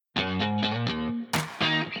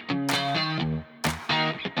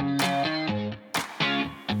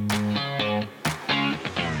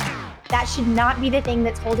That should not be the thing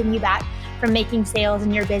that's holding you back from making sales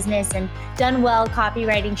in your business. And done well,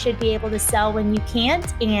 copywriting should be able to sell when you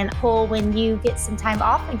can't and pull when you get some time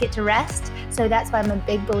off and get to rest. So that's why I'm a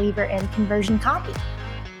big believer in conversion copy.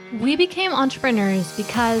 We became entrepreneurs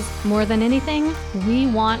because, more than anything, we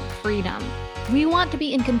want freedom. We want to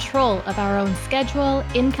be in control of our own schedule,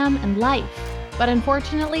 income, and life. But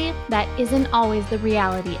unfortunately, that isn't always the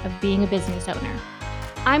reality of being a business owner.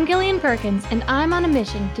 I'm Gillian Perkins, and I'm on a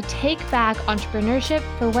mission to take back entrepreneurship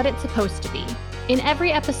for what it's supposed to be. In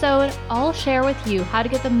every episode, I'll share with you how to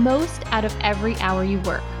get the most out of every hour you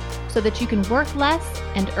work, so that you can work less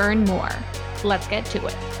and earn more. Let's get to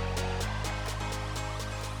it.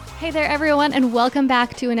 Hey there, everyone, and welcome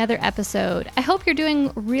back to another episode. I hope you're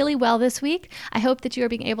doing really well this week. I hope that you are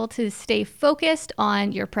being able to stay focused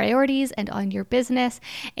on your priorities and on your business,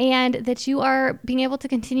 and that you are being able to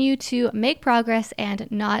continue to make progress and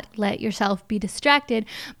not let yourself be distracted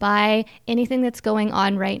by anything that's going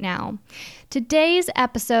on right now. Today's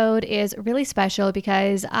episode is really special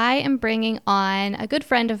because I am bringing on a good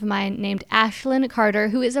friend of mine named Ashlyn Carter,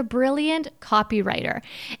 who is a brilliant copywriter.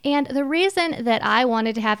 And the reason that I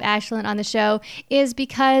wanted to have Ashlyn on the show is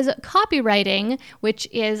because copywriting, which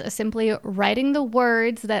is simply writing the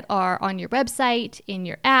words that are on your website, in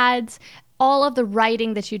your ads, all of the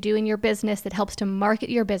writing that you do in your business that helps to market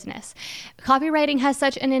your business. Copywriting has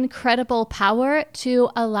such an incredible power to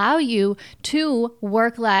allow you to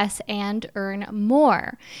work less and earn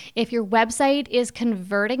more. If your website is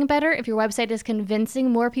converting better, if your website is convincing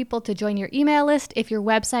more people to join your email list, if your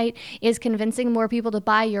website is convincing more people to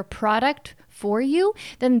buy your product for you,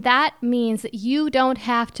 then that means that you don't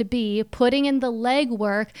have to be putting in the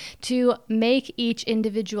legwork to make each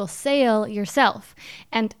individual sale yourself.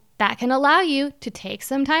 And that can allow you to take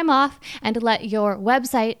some time off and let your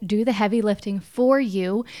website do the heavy lifting for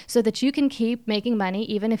you so that you can keep making money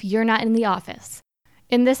even if you're not in the office.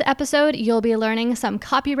 In this episode, you'll be learning some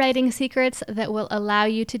copywriting secrets that will allow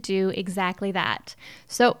you to do exactly that.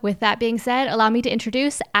 So with that being said, allow me to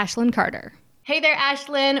introduce Ashlyn Carter. Hey there,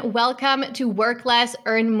 Ashlyn. Welcome to Work Less,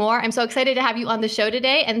 Earn More. I'm so excited to have you on the show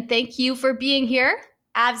today, and thank you for being here.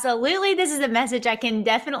 Absolutely. This is a message I can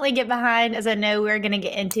definitely get behind, as I know we're going to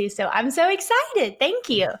get into. So I'm so excited. Thank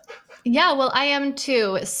you. Yeah, well, I am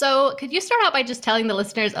too. So could you start out by just telling the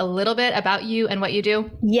listeners a little bit about you and what you do?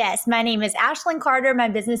 Yes, my name is Ashlyn Carter. My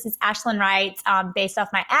business is Ashlyn Writes. Based off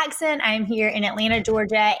my accent, I am here in Atlanta,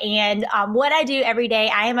 Georgia. And what I do every day,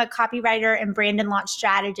 I am a copywriter and brand and launch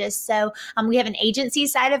strategist. So we have an agency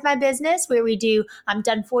side of my business where we do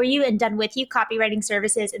done for you and done with you copywriting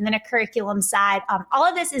services, and then a curriculum side. All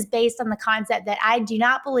of this is based on the concept that I do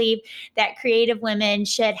not believe that creative women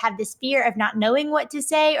should have this fear of not knowing what to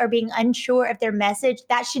say or being unsure of their message.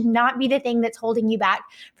 That should not be the thing that's holding you back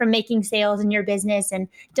from making sales in your business. And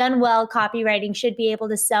done well, copywriting should be able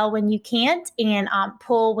to sell when you can't and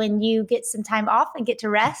pull when you get some time off and get to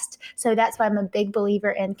rest. So that's why I'm a big believer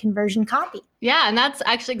in conversion copy. Yeah, and that's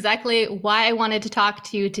actually exactly why I wanted to talk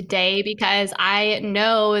to you today, because I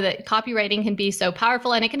know that copywriting can be so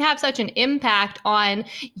powerful and it can have such an impact on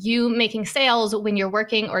you making sales when you're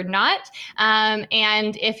working or not.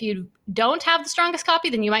 And if you don't have the strongest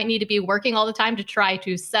copy, then you might need to be working all the time to try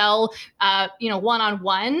to sell,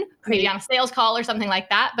 one-on-one, maybe on a sales call or something like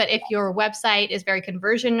that. But if your website is very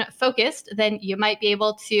conversion focused, then you might be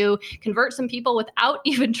able to convert some people without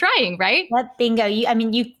even trying, right? Yep, bingo.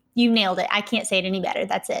 You nailed it. I can't say it any better.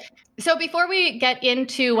 That's it. So before we get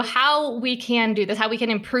into how we can do this, how we can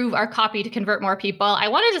improve our copy to convert more people, I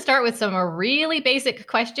wanted to start with some really basic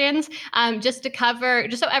questions just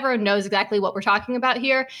so everyone knows exactly what we're talking about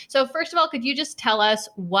here. So first of all, could you just tell us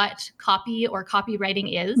what copy or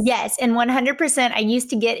copywriting is? Yes, and 100%. I used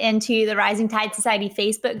to get into the Rising Tide Society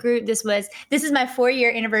Facebook group. This is my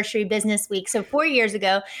 4-year anniversary business week. So 4 years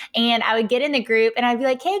ago, and I would get in the group and I'd be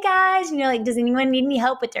like, hey guys, does anyone need any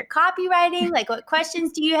help with their copywriting? Like, what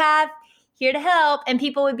questions do you have? Here to help. And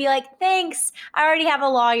people would be like, thanks. I already have a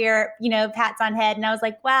lawyer, pats on head. And I was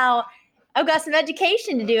like, wow, I've got some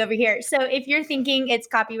education to do over here. So if you're thinking it's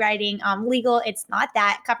copywriting legal, it's not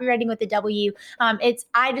that. Copywriting with a W.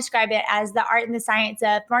 I describe it as the art and the science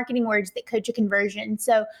of marketing words that coach a conversion.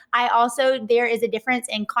 So there is a difference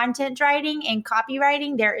in content writing and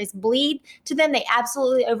copywriting. There is bleed to them. They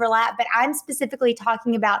absolutely overlap, but I'm specifically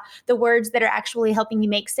talking about the words that are actually helping you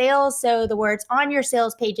make sales. So the words on your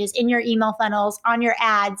sales pages, in your email funnels, on your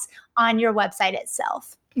ads, on your website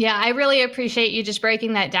itself. Yeah, I really appreciate you just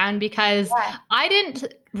breaking that down, because I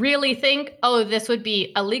didn't really think, oh, this would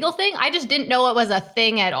be a legal thing. I just didn't know it was a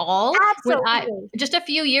thing at all. Absolutely. Just a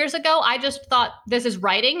few years ago, I just thought this is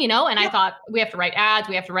writing, and I thought we have to write ads,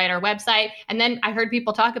 we have to write our website. And then I heard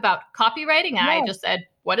people talk about copywriting and I just said,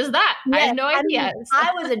 what is that? I Yes, had no idea. mean,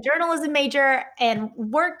 I was a journalism major and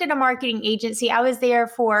worked in a marketing agency. I was there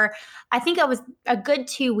for, I think I was a good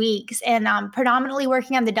 2 weeks, and predominantly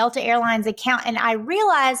working on the Delta Airlines account. And I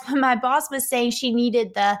realized when my boss was saying she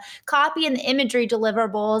needed the copy and the imagery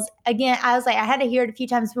deliverables, again, I was like, I had to hear it a few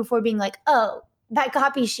times before being like, oh, that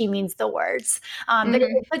copy, she means the words. But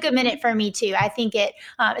it took a minute for me too. I think it,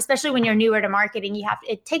 especially when you're newer to marketing,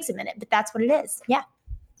 it takes a minute, but that's what it is. Yeah.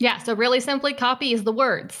 Yeah. So really simply, copy is the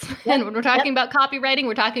words. Yep. And when we're talking about copywriting,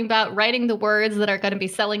 we're talking about writing the words that are going to be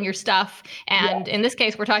selling your stuff. And in this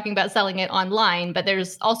case, we're talking about selling it online, but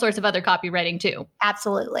there's all sorts of other copywriting too.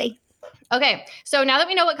 Absolutely. Okay. So now that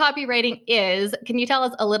we know what copywriting is, can you tell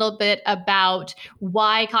us a little bit about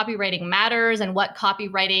why copywriting matters and what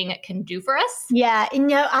copywriting can do for us? Yeah.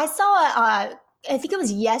 And, I saw I think it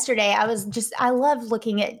was yesterday. I love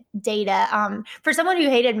looking at data. For someone who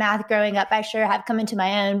hated math growing up, I sure have come into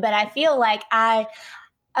my own, but I feel like I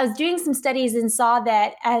was doing some studies and saw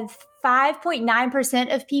that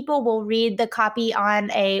 5.9% of people will read the copy on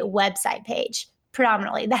a website page.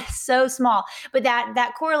 Predominantly. That's so small, but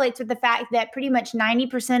that correlates with the fact that pretty much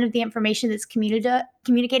 90% of the information that's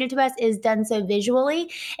communicated to us is done so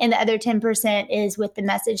visually, and the other 10% is with the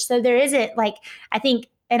message. So there isn't I think,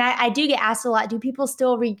 and I do get asked a lot, do people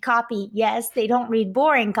still read copy? Yes, they don't read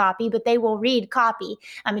boring copy, but they will read copy.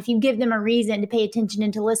 If you give them a reason to pay attention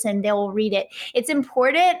and to listen, they will read it. It's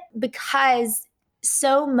important because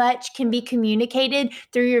so much can be communicated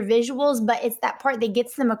through your visuals, but it's that part that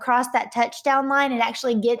gets them across that touchdown line and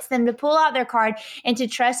actually gets them to pull out their card and to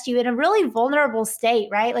trust you in a really vulnerable state,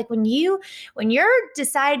 right? Like when you're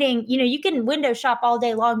deciding, you can window shop all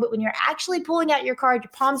day long, but when you're actually pulling out your card,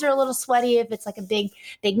 your palms are a little sweaty. If it's like a big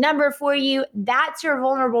number for you, that's your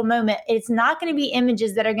vulnerable moment. It's not going to be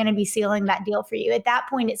images that are going to be sealing that deal for you. At that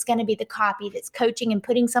point, it's going to be the copy that's coaching and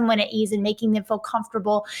putting someone at ease and making them feel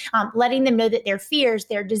comfortable, letting them know that their fears,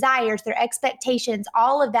 their desires, their expectations,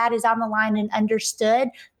 all of that is on the line and understood.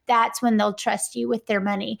 That's when they'll trust you with their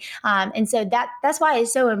money. And so that's why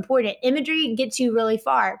it's so important. Imagery gets you really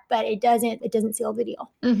far, but it doesn't seal the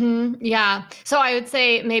deal. Mm-hmm. Yeah. So I would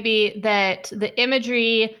say maybe that the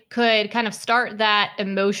imagery could kind of start that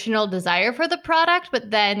emotional desire for the product,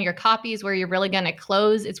 but then your copy is where you're really going to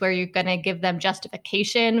close. It's where you're going to give them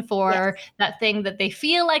justification for that thing that they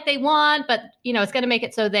feel like they want, but it's going to make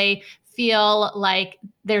it so they feel like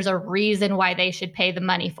there's a reason why they should pay the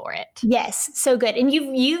money for it. Yes, so good. And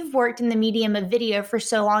you've worked in the medium of video for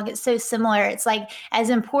so long. It's so similar. It's like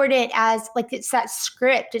as important as it's that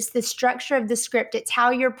script. It's the structure of the script. It's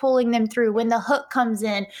how you're pulling them through when the hook comes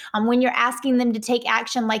in, when you're asking them to take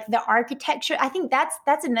action, like the architecture. I think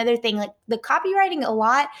that's another thing. Like the copywriting a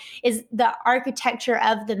lot is the architecture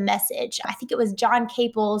of the message. I think it was John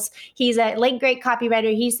Caples. He's a late great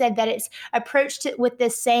copywriter. He said that it's approached with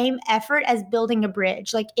the same effort as building a bridge.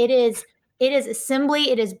 Like it is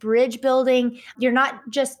assembly, it is bridge building. You're not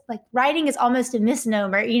just writing is almost a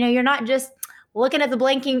misnomer. You're not just looking at the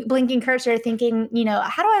blinking cursor thinking,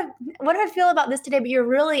 what do I feel about this today? But you're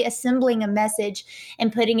really assembling a message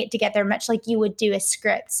and putting it together much like you would do a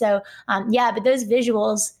script. So but those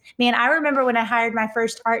visuals, man, I remember when I hired my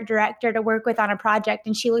first art director to work with on a project,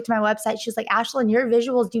 and she looked at my website, she was like, Ashlyn, your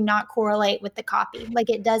visuals do not correlate with the copy.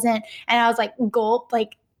 It doesn't. And I was like, gulp,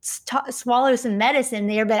 swallow some medicine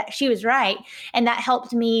there, but she was right. And that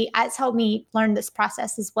helped me. It's helped me learn this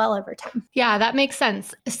process as well over time. Yeah, that makes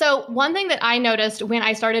sense. So one thing that I noticed when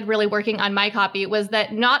I started really working on my copy was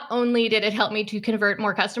that not only did it help me to convert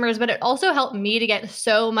more customers, but it also helped me to get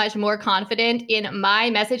so much more confident in my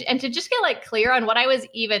message and to just get clear on what I was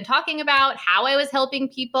even talking about, how I was helping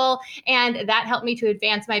people. And that helped me to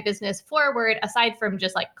advance my business forward, aside from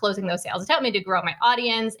just closing those sales. It helped me to grow my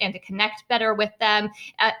audience and to connect better with them.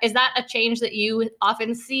 Is that a change that you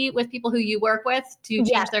often see with people who you work with to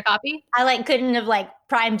change their copy? I couldn't have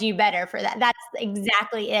primed you better for that. That's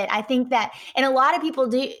exactly it. I think that, and a lot of people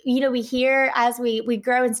do, we hear as we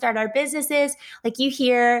grow and start our businesses, you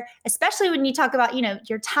hear, especially when you talk about,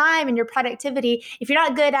 your time and your productivity, if you're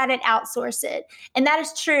not good at it, outsource it. And that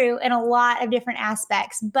is true in a lot of different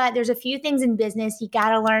aspects, but there's a few things in business you got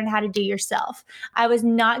to learn how to do yourself. I was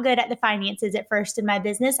not good at the finances at first in my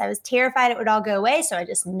business. I was terrified it would all go away. So I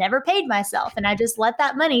just never paid myself and I just let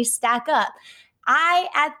that money stack up.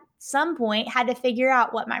 At some point had to figure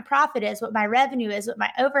out what my profit is, what my revenue is, what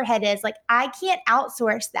my overhead is. I can't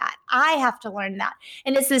outsource that. I have to learn that.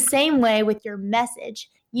 And it's the same way with your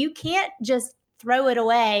message. You can't just throw it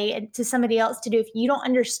away to somebody else to do if you don't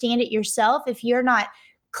understand it yourself, if you're not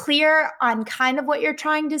clear on kind of what you're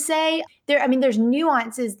trying to say. There's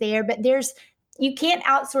nuances there, but you can't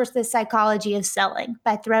outsource the psychology of selling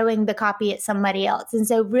by throwing the copy at somebody else. And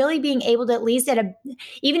so really being able to, at least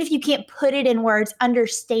even if you can't put it in words,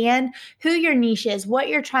 understand who your niche is, what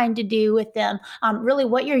you're trying to do with them, really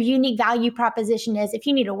what your unique value proposition is. If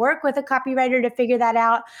you need to work with a copywriter to figure that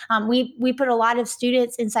out, we put a lot of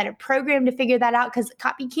students inside a program to figure that out, because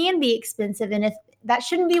copy can be expensive. And if that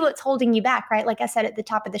shouldn't be what's holding you back, right? Like I said at the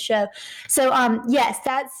top of the show. So yes,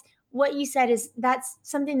 that's what you said. That's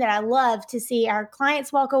something that I love to see our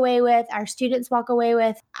clients walk away with, our students walk away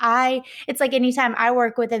with. It's like anytime I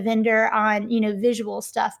work with a vendor on, visual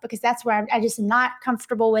stuff, because that's where I just am not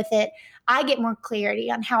comfortable with it. I get more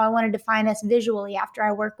clarity on how I want to define us visually after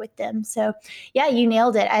I work with them. So yeah, you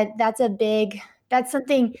nailed it. That's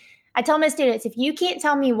something I tell my students: if you can't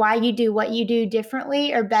tell me why you do what you do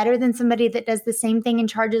differently or better than somebody that does the same thing and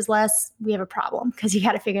charges less, we have a problem, because you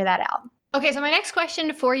got to figure that out. Okay, so my next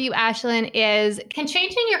question for you, Ashlyn, is can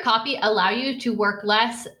changing your copy allow you to work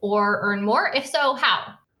less or earn more? If so,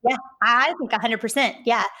 how? Yeah, I think 100%.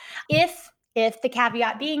 Yeah. If the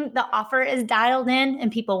caveat being the offer is dialed in and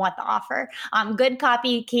people want the offer. Good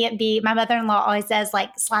copy can't be, my mother-in-law always says,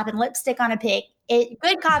 like slapping lipstick on a pig.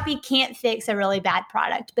 Good copy can't fix a really bad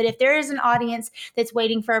product. But if there is an audience that's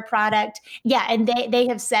waiting for a product, yeah, and they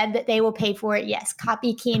have said that they will pay for it, yes,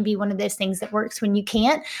 copy can be one of those things that works when you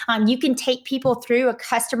can't. You can take people through a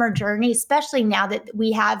customer journey, especially now that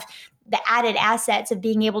we have the added assets of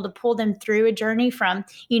being able to pull them through a journey from,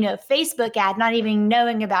 Facebook ad, not even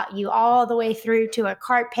knowing about you, all the way through to a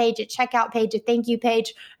cart page, a checkout page, a thank you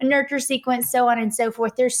page, a nurture sequence, so on and so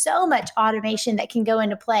forth. There's so much automation that can go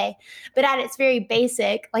into play. But at its very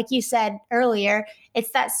basic, like you said earlier,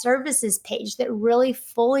 it's that services page that really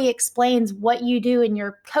fully explains what you do in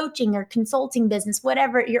your coaching or consulting business,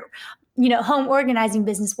 whatever your home organizing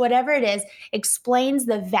business, whatever it is, explains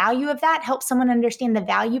the value of that, helps someone understand the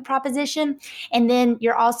value proposition. And then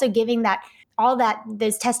you're also giving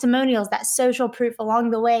those testimonials, that social proof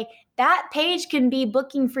along the way. That page can be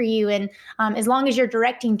booking for you. And as long as you're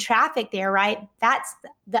directing traffic there, right? That's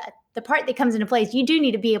the part that comes into place. You do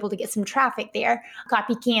need to be able to get some traffic there.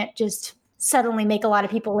 Copy can't just suddenly make a lot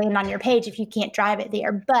of people land on your page if you can't drive it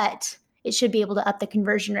there, but it should be able to up the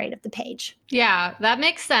conversion rate of the page. Yeah, that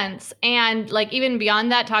makes sense. And like even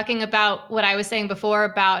beyond that, talking about what I was saying before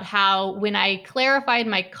about how when I clarified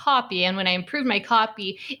my copy and when I improved my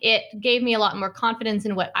copy, it gave me a lot more confidence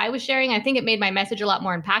in what I was sharing. I think it made my message a lot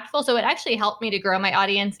more impactful. So it actually helped me to grow my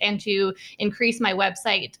audience and to increase my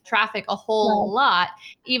website traffic a whole lot,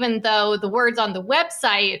 even though the words on the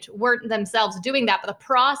website weren't themselves doing that, but the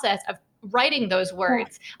process of writing those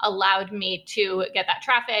words allowed me to get that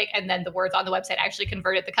traffic, and then the words on the website actually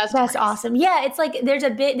converted the customers. That's awesome. Yeah, it's like there's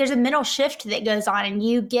a mental shift that goes on, and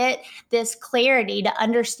you get this clarity to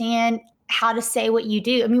understand how to say what you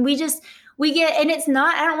do. I mean, we get, and it's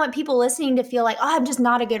not, I don't want people listening to feel like, oh, I'm just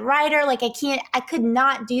not a good writer. Like I could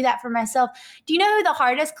not do that for myself. Do you know who the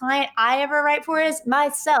hardest client I ever write for is?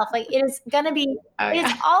 Myself. Like it is going to be,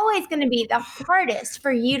 it's always going to be the hardest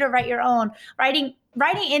for you to write your own writing,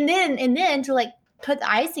 and then to like put the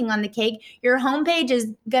icing on the cake, your homepage is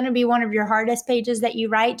going to be one of your hardest pages that you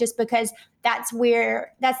write, just because that's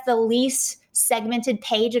the least segmented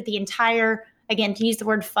page of the entire, again, to use the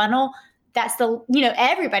word funnel. That's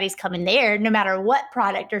everybody's coming there, no matter what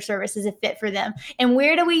product or service is a fit for them. And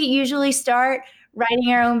where do we usually start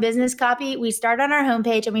writing our own business copy? We start on our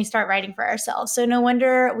homepage and we start writing for ourselves. So no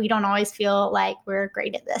wonder we don't always feel like we're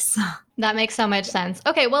great at this. That makes so much sense.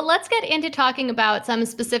 Okay, well, let's get into talking about some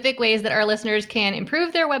specific ways that our listeners can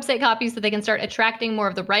improve their website copy so they can start attracting more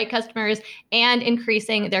of the right customers and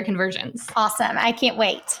increasing their conversions. Awesome. I can't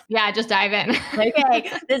wait. Yeah, just dive in.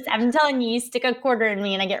 Okay. I'm telling you, stick a quarter in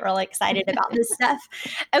me and I get really excited about this stuff.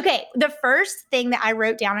 Okay. The first thing that I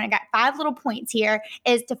wrote down, and I got 5 little points here,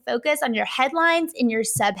 is to focus on your headlines and your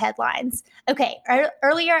subheadlines. Okay.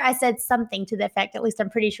 Earlier I said something to the effect, at least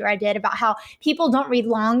I'm pretty sure I did, about how people will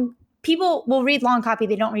read long copy.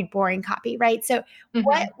 They don't read boring copy, right? So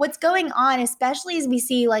what's going on, especially as we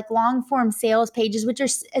see like long form sales pages, which are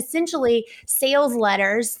essentially sales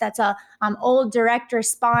letters. That's a old direct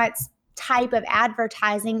response type of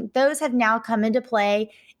advertising. Those have now come into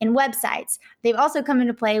play in websites. They've also come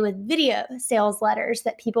into play with video sales letters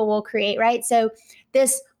that people will create, right? So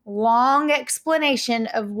this long explanation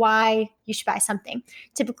of why you should buy something.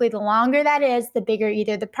 Typically, the longer that is, the bigger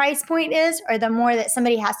either the price point is or the more that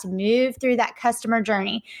somebody has to move through that customer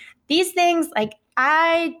journey. These things, like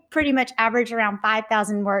I pretty much average around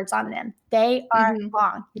 5,000 words on them. They are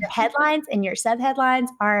long. Your headlines and your subheadlines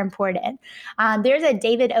are important. There's a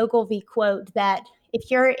David Ogilvy quote that if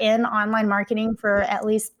you're in online marketing for at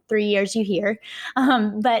least 3 years, you hear,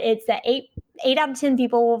 but it's that eight out of 10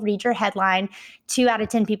 people will read your headline. 2 out of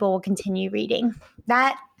 10 people will continue reading.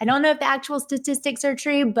 That, I don't know if the actual statistics are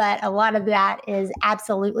true, but a lot of that is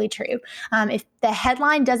absolutely true. If the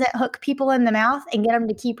headline doesn't hook people in the mouth and get them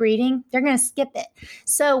to keep reading, they're going to skip it.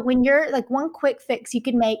 So when you're like, one quick fix you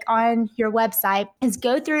can make on your website is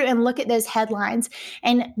go through and look at those headlines,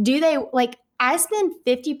 and do they, like, I spend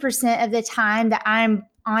 50% of the time that I'm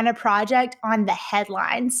on a project on the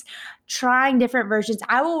headlines, trying different versions.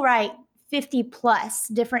 I will write 50 plus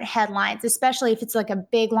different headlines, especially if it's like a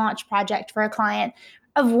big launch project for a client,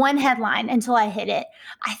 of one headline until I hit it.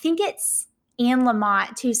 I think it's Anne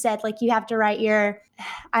Lamott who said, like, you have to write your,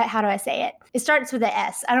 how do I say it? It starts with an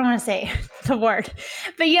S. I don't want to say the word,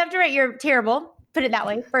 but you have to write your terrible, put it that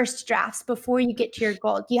way, first drafts before you get to your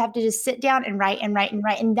goal. You have to just sit down and write and write and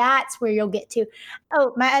write. And that's where you'll get to.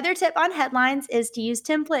 Oh, my other tip on headlines is to use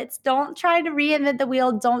templates. Don't try to reinvent the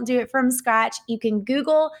wheel. Don't do it from scratch. You can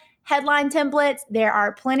Google headline templates. There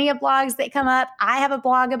are plenty of blogs that come up. I have a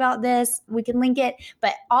blog about this. We can link it,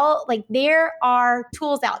 but there are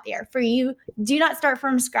tools out there for you. Do not start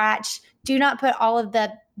from scratch. Do not put all of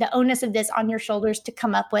the onus of this on your shoulders to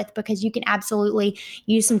come up with, because you can absolutely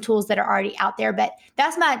use some tools that are already out there. But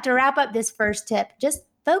that's to wrap up this first tip, just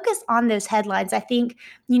focus on those headlines. I think,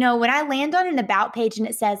 when I land on an about page and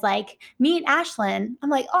it says like meet Ashlyn, I'm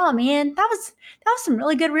like, oh man, that was some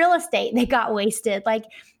really good real estate that got wasted. Like,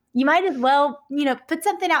 you might as well, put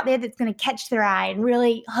something out there that's going to catch their eye and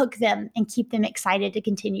really hook them and keep them excited to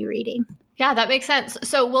continue reading. Yeah, that makes sense.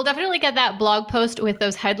 So we'll definitely get that blog post with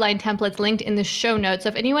those headline templates linked in the show notes. So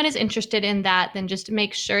if anyone is interested in that, then just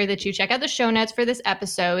make sure that you check out the show notes for this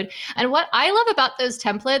episode. And what I love about those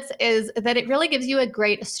templates is that it really gives you a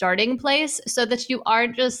great starting place, so that you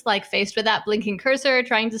aren't just like faced with that blinking cursor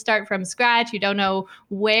trying to start from scratch. You don't know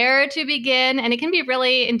where to begin. And it can be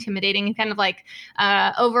really intimidating and kind of like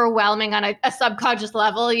overwhelming on a subconscious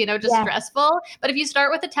level, stressful. But if you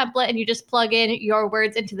start with a template and you just plug in your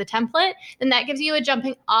words into the template, then that gives you a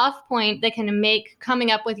jumping off point that can make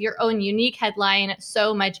coming up with your own unique headline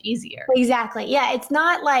so much easier. Exactly. Yeah. It's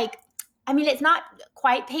not like, it's not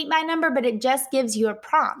quite paint by number, but it just gives you a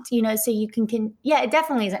prompt, so you it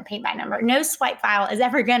definitely isn't paint by number. No swipe file is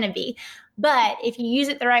ever going to be. But if you use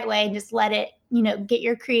it the right way and just let it, get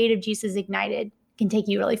your creative juices ignited, it can take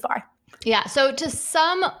you really far. Yeah. So to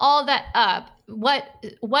sum all that up, what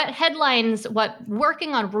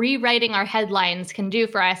working on rewriting our headlines can do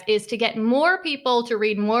for us is to get more people to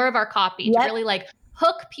read more of our copy, to really like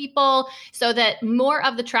hook people, so that more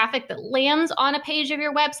of the traffic that lands on a page of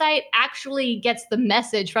your website actually gets the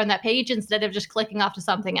message from that page instead of just clicking off to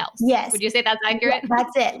something else. Yes. Would you say that's accurate? Yeah,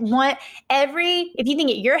 that's it. If you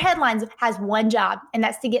think your headlines has one job, and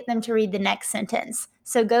that's to get them to read the next sentence.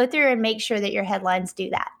 So go through and make sure that your headlines do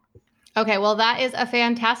that. Okay, well, that is a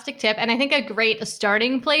fantastic tip, and I think a great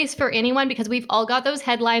starting place for anyone, because we've all got those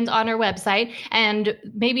headlines on our website, and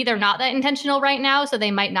maybe they're not that intentional right now, so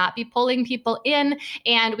they might not be pulling people in,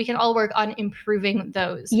 and we can all work on improving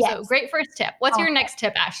those. Yes. So great first tip. What's your next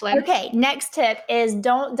tip, Ashlyn? Okay, next tip is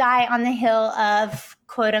don't die on the hill of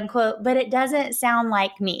quote unquote, but it doesn't sound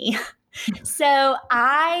like me. So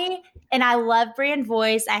I love brand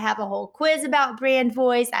voice. I have a whole quiz about brand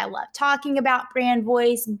voice. I love talking about brand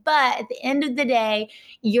voice. But at the end of the day,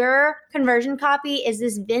 your conversion copy is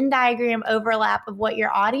this Venn diagram overlap of what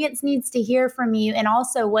your audience needs to hear from you and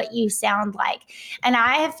also what you sound like. And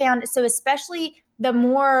I have found, so especially the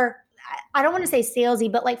more, I don't want to say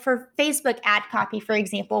salesy, but like for Facebook ad copy, for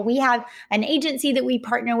example, we have an agency that we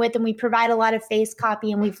partner with and we provide a lot of face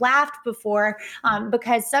copy, and we've laughed before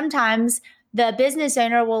because sometimes the business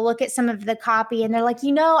owner will look at some of the copy and they're like,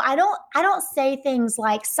 I don't say things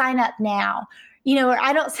like sign up now, or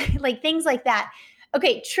I don't say like things like that.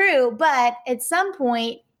 Okay, true. But at some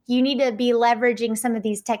point you need to be leveraging some of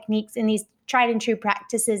these techniques and these tried and true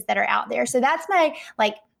practices that are out there. So that's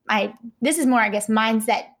this is more, I guess,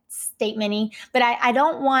 mindset statement-y, but I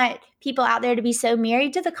don't want people out there to be so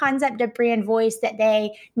married to the concept of brand voice that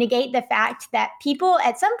they negate the fact that people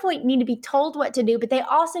at some point need to be told what to do, but they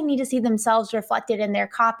also need to see themselves reflected in their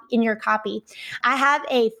in your copy. I have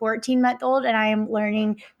a 14-month-old and I am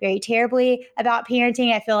learning very terribly about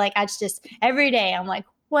parenting. I feel like every day I'm like,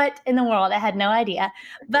 what in the world? I had no idea.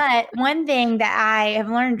 But one thing that I have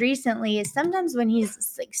learned recently is sometimes when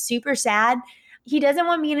he's like super sad, he doesn't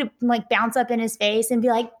want me to like bounce up in his face and be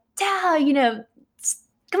like,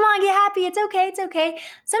 come on, get happy. It's okay. It's okay.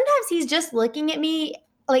 Sometimes he's just looking at me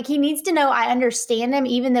like he needs to know I understand him,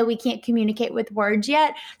 even though we can't communicate with words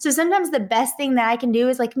yet. So sometimes the best thing that I can do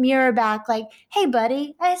is like mirror back, like, hey,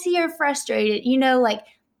 buddy, I see you're frustrated. Like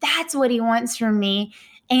that's what he wants from me.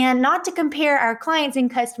 And not to compare our clients and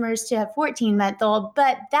customers to a 14-month-old,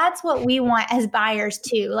 but that's what we want as buyers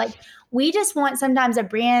too. Like we just want sometimes a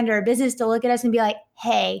brand or a business to look at us and be like,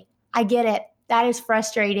 hey, I get it. That is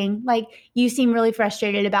frustrating. Like you seem really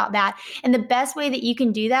frustrated about that. And the best way that you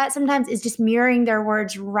can do that sometimes is just mirroring their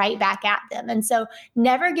words right back at them. And so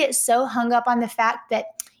never get so hung up on the fact that,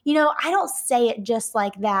 I don't say it just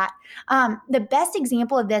like that. The best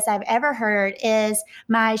example of this I've ever heard is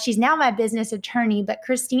she's now my business attorney, but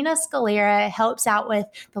Christina Scalera helps out with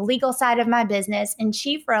the legal side of my business. And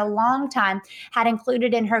she, for a long time, had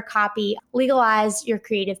included in her copy, legalize your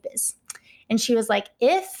creative biz. And she was like,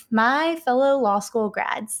 if my fellow law school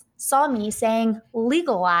grads saw me saying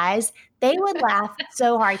legalize, they would laugh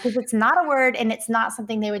so hard because it's not a word and it's not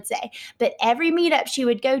something they would say. But every meetup she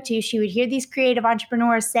would go to, she would hear these creative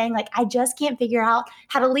entrepreneurs saying like, I just can't figure out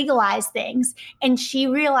how to legalize things. And she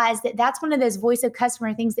realized that that's one of those voice of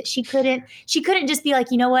customer things that she couldn't just be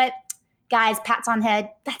like, you know what? Guys, pats on head.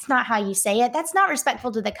 That's not how you say it. That's not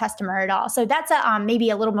respectful to the customer at all. So that's maybe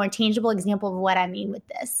a little more tangible example of what I mean with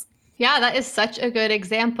this. Yeah, that is such a good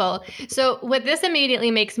example. So what this immediately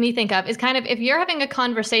makes me think of is kind of if you're having a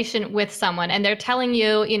conversation with someone and they're telling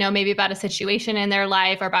you, maybe about a situation in their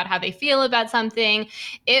life or about how they feel about something,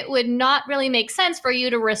 it would not really make sense for you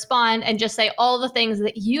to respond and just say all the things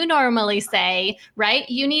that you normally say, right?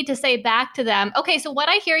 You need to say back to them, okay, so what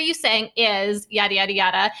I hear you saying is yada, yada,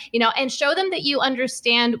 yada, and show them that you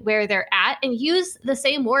understand where they're at and use the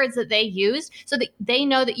same words that they used so that they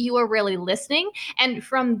know that you are really listening. And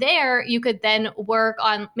from there, you could then work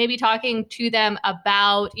on maybe talking to them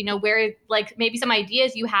about, where like maybe some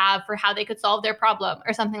ideas you have for how they could solve their problem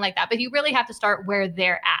or something like that. But you really have to start where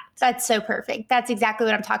they're at. That's so perfect. That's exactly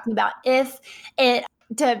what I'm talking about. Bring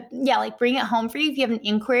it home for you. If you have an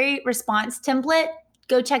inquiry response template,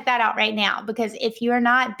 go check that out right now. Because if you're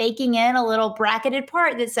not baking in a little bracketed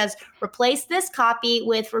part that says replace this copy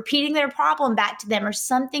with repeating their problem back to them or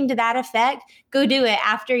something to that effect, go do it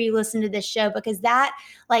after you listen to this show, because that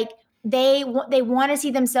they want to see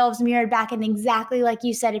themselves mirrored back. And exactly like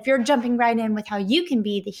you said, if you're jumping right in with how you can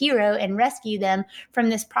be the hero and rescue them from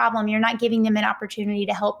this problem, you're not giving them an opportunity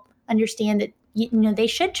to help understand that they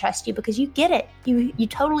should trust you because you get it. You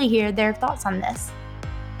totally hear their thoughts on this.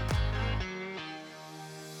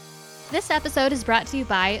 This episode is brought to you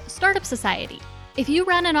by Startup Society. If you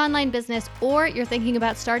run an online business or you're thinking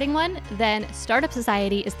about starting one, then Startup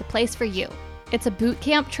Society is the place for you. It's a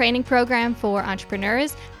bootcamp training program for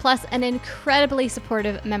entrepreneurs, plus an incredibly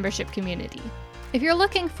supportive membership community. If you're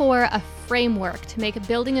looking for a framework to make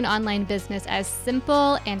building an online business as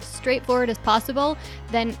simple and straightforward as possible,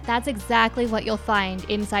 then that's exactly what you'll find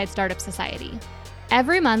inside Startup Society.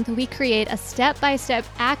 Every month, we create a step-by-step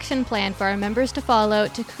action plan for our members to follow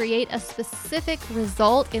to create a specific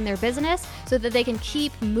result in their business so that they can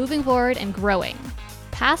keep moving forward and growing.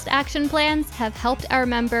 Past action plans have helped our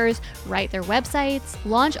members write their websites,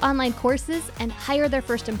 launch online courses, and hire their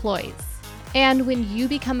first employees. And when you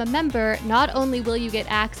become a member, not only will you get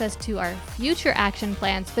access to our future action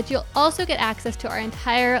plans, but you'll also get access to our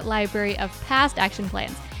entire library of past action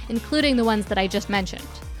plans, including the ones that I just mentioned.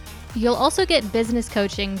 You'll also get business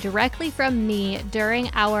coaching directly from me during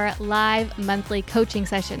our live monthly coaching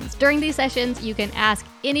sessions. During these sessions, you can ask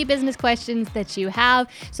any business questions that you have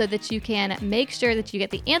so that you can make sure that you get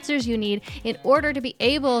the answers you need in order to be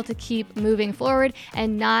able to keep moving forward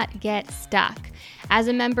and not get stuck. As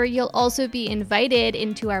a member, you'll also be invited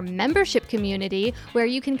into our membership community where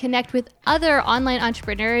you can connect with other online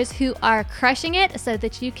entrepreneurs who are crushing it so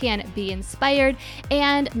that you can be inspired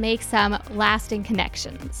and make some lasting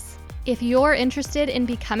connections. If you're interested in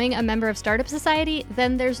becoming a member of Startup Society,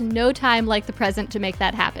 then there's no time like the present to make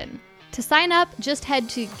that happen. To sign up, just head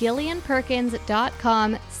to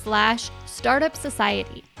gillianperkins.com/Startup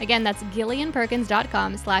Society. Again, that's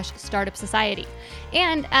gillianperkins.com/Startup Society.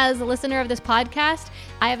 And as a listener of this podcast,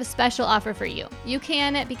 I have a special offer for you. You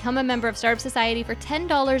can become a member of Startup Society for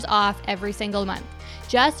 $10 off every single month.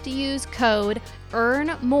 Just use code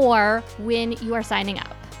EARNMORE when you are signing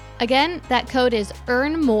up. Again, that code is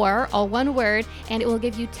EARNMORE, all one word, and it will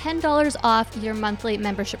give you $10 off your monthly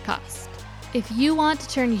membership cost. If you want to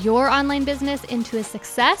turn your online business into a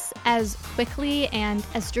success as quickly and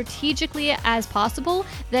as strategically as possible,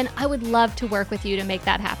 then I would love to work with you to make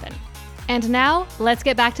that happen. And now, let's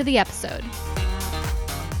get back to the episode.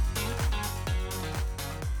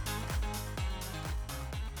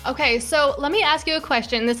 Okay, so let me ask you a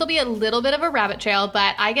question. This will be a little bit of a rabbit trail,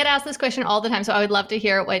 but I get asked this question all the time, so I would love to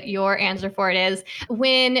hear what your answer for it is.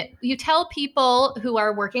 When you tell people who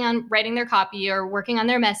are working on writing their copy or working on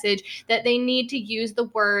their message that they need to use the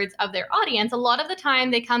words of their audience, a lot of the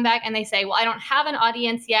time they come back and they say, well, I don't have an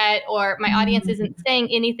audience yet, or my audience isn't saying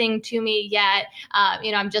anything to me yet.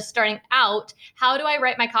 I'm just starting out. How do I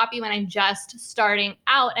write my copy when I'm just starting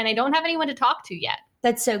out and I don't have anyone to talk to yet?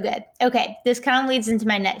 That's so good. Okay. This kind of leads into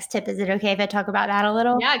my next tip. Is it okay if I talk about that a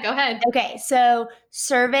little? Yeah, go ahead. Okay. So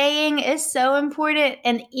surveying is so important.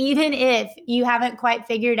 And even if you haven't quite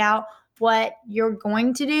figured out what you're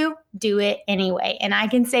going to do it anyway. And I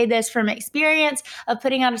can say this from experience of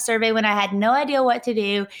putting out a survey when I had no idea what to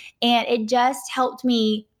do. And it just helped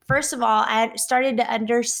me. First of all, I started to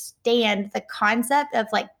understand the concept of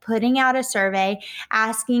like putting out a survey,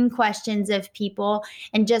 asking questions of people,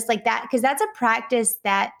 and just like that, because that's a practice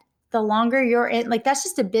that the longer you're in, like that's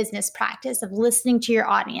just a business practice of listening to your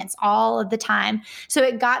audience all of the time. So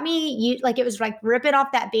it got me, like it was like ripping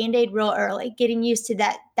off that Band-Aid real early, getting used to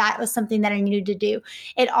that. That was something that I needed to do.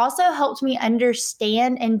 It also helped me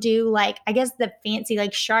understand and do like, I guess the fancy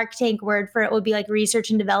like Shark Tank word for it would be like research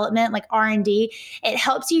and development, like R&D. It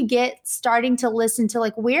helps you get starting to listen to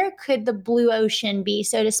like, where could the blue ocean be,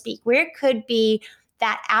 so to speak? Where could be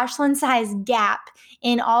that Ashland-sized gap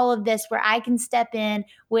in all of this where I can step in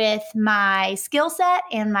with my skill set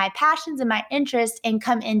and my passions and my interests and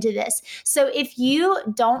come into this. So if you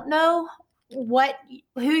don't know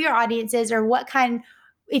who your audience is or what kind,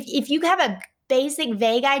 if you have a basic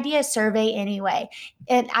vague idea, survey anyway.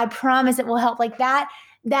 And I promise it will help. Like that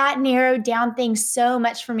narrowed down things so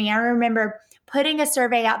much for me. I remember putting a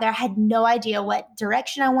survey out there. I had no idea what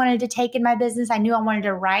direction I wanted to take in my business. I knew I wanted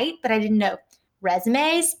to write, but I didn't know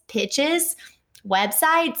resumes, pitches,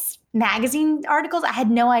 websites, magazine articles. I had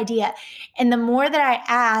no idea. And the more that I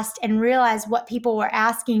asked and realized what people were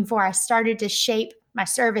asking for, I started to shape my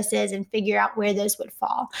services and figure out where those would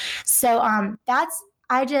fall. So I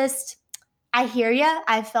hear you.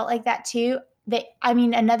 I felt like that too.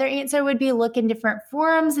 Another answer would be look in different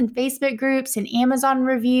forums and Facebook groups and Amazon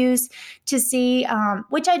reviews to see,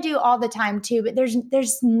 which I do all the time too, but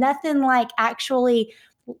there's nothing like actually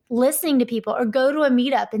listening to people, or go to a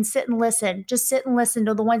meetup and sit and listen. Just sit and listen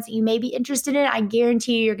to the ones that you may be interested in. I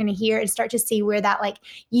guarantee you're going to hear and start to see where that like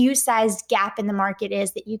you-sized gap in the market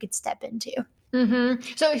is that you could step into. Mm-hmm.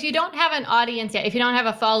 So if you don't have an audience yet, if you don't have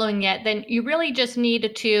a following yet, then you really just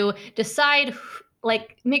need to decide,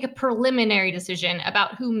 like make a preliminary decision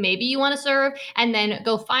about who maybe you want to serve, and then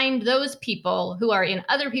go find those people who are in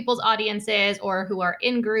other people's audiences or who are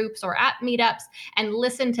in groups or at meetups and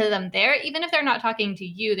listen to them there. Even if they're not talking to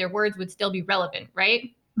you, their words would still be relevant,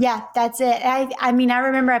 right? Yeah, that's it. I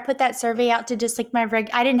remember I put that survey out to just like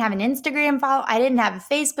I didn't have an Instagram follow. I didn't have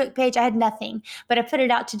a Facebook page. I had nothing, but I put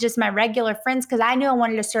it out to just my regular friends because I knew I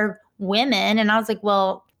wanted to serve women. And I was like,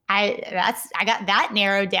 well, I got that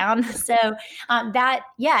narrowed down. So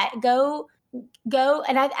go.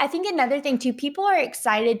 And I think another thing too, people are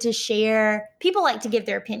excited to share. People like to give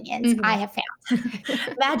their opinions. Mm-hmm. I have found.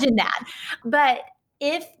 Imagine that. But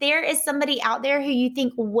if there is somebody out there who you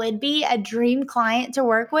think would be a dream client to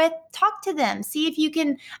work with, talk to them. See if you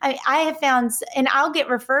can. I have found, and I'll get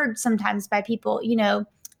referred sometimes by people,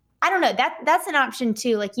 I don't know, that's an option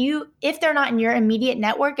too. Like if they're not in your immediate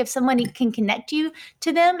network, if somebody can connect you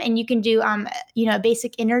to them and you can do, a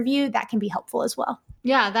basic interview, that can be helpful as well.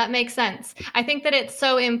 Yeah, that makes sense. I think that it's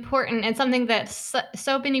so important and something that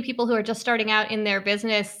so many people who are just starting out in their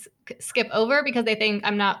business skip over because they think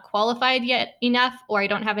I'm not qualified yet enough, or I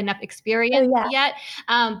don't have enough experience yet.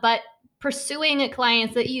 But pursuing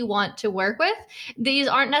clients that you want to work with, these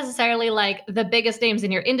aren't necessarily like the biggest names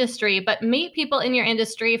in your industry, but meet people in your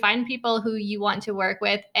industry, find people who you want to work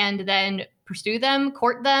with, and then pursue them,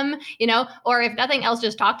 court them, or if nothing else,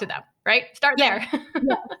 just talk to them, right? Start there.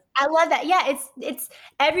 Yeah. I love that. Yeah, it's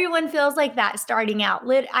everyone feels like that starting out.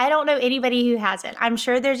 I don't know anybody who hasn't. I'm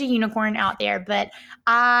sure there's a unicorn out there, but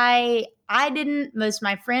I didn't. Most of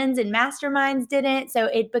my friends and masterminds didn't. So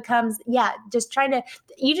it becomes, just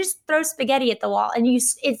you just throw spaghetti at the wall and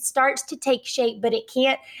it starts to take shape, but it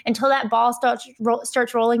can't until that ball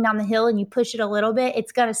starts rolling down the hill and you push it a little bit,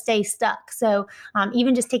 it's going to stay stuck. So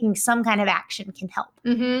even just taking some kind of action can help.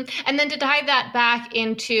 Mm-hmm. And then to tie that back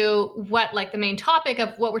into what like the main topic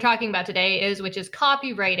of what we're talking about today is, which is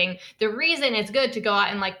copywriting. The reason it's good to go out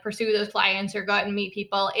and like pursue those clients or go out and meet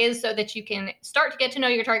people is so that you can start to get to know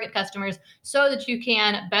your target customers, so that you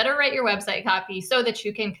can better write your website copy, so that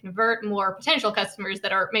you can convert more potential customers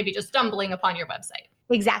that are maybe just stumbling upon your website.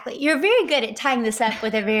 Exactly. You're very good at tying this up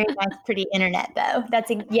with a very nice, pretty internet, though.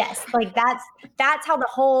 Yes, like that's how the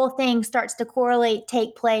whole thing starts to correlate,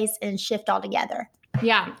 take place, and shift altogether.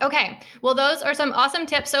 Yeah. Okay. Well, those are some awesome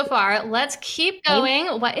tips so far. Let's keep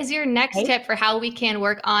going. What is your next tip for how we can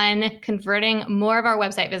work on converting more of our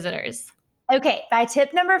website visitors? Okay, my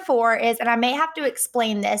tip number 4 is, and I may have to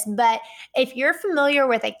explain this, but if you're familiar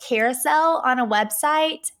with a carousel on a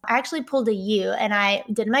website, I actually pulled a U and I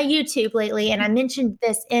did my YouTube lately and I mentioned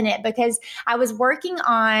this in it because I was working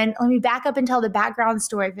on, let me back up and tell the background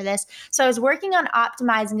story for this. So I was working on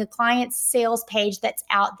optimizing a client's sales page that's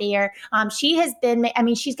out there. She has been, I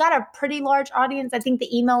mean, she's got a pretty large audience. I think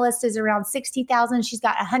the email list is around 60,000. She's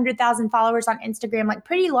got 100,000 followers on Instagram, like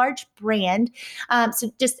pretty large brand.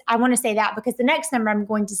 So just, I want to say that because the next number I'm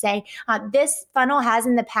going to say, this funnel has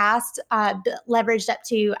in the past leveraged up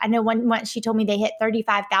to, I know once she told me they hit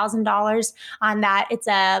 $35,000 on that. It's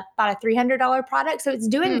about a $300 product. So it's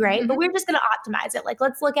doing great, but we're just going to optimize it. Like,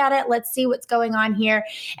 let's look at it. Let's see what's going on here.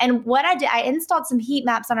 And what I did, I installed some heat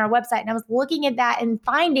maps on our website and I was looking at that and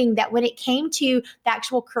finding that when it came to the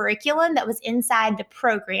actual curriculum that was inside the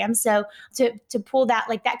program, so to pull that,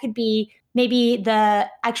 like that could be maybe the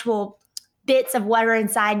actual bits of what are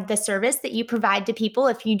inside the service that you provide to people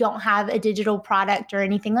if you don't have a digital product or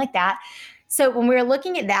anything like that. So when we were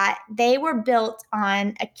looking at that, they were built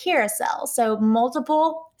on a carousel. So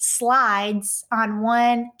multiple slides on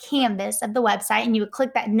one canvas of the website, and you would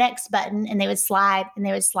click that next button and they would slide and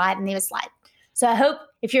they would slide and they would slide. So I hope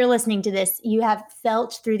if you're listening to this, you have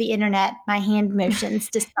felt through the internet my hand motions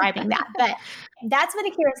describing that. But that's what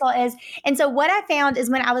a carousel is. And so what I found is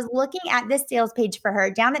when I was looking at this sales page for her,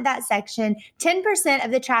 down at that section, 10%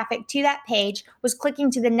 of the traffic to that page was clicking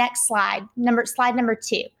to the next slide number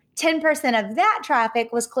 2. 10% of that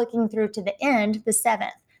traffic was clicking through to the end, the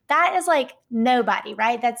 7th. That is like nobody,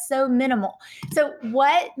 right? That's so minimal. So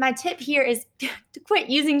what my tip here is to quit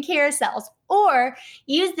using carousels or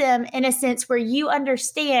use them in a sense where you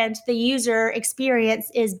understand the user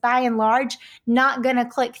experience is by and large not going to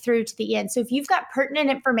click through to the end. So if you've got pertinent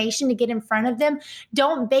information to get in front of them,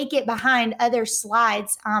 don't bake it behind other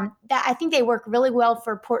slides. That I think they work really well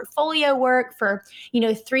for portfolio work, for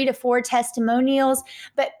 3 to 4 testimonials.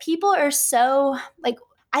 But people are so like,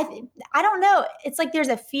 I don't know. It's like there's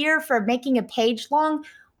a fear for making a page long.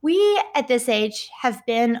 We at this age have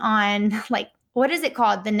been on like, what is it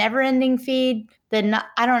called? The never ending feed,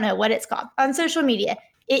 I don't know what it's called on social media.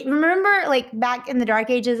 Remember like back in the dark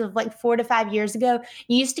ages of like 4 to 5 years ago,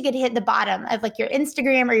 you used to get to hit the bottom of like your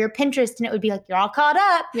Instagram or your Pinterest and it would be like, you're all caught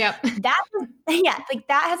up. Yep. Like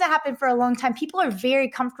that hasn't happened for a long time. People are very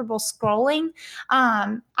comfortable scrolling.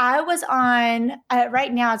 I was on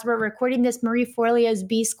right now as we're recording this, Marie Forleo's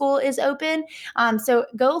B School is open. So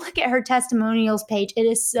go look at her testimonials page. It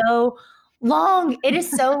is so long. It is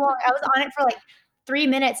so long. I was on it for like 3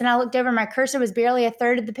 minutes and I looked over, my cursor was barely a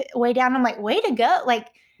third of the way down. I'm like, way to go. Like,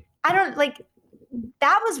 I don't like,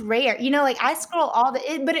 that was rare. Like I scroll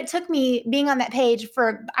but it took me being on that page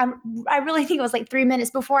for, I really think it was like 3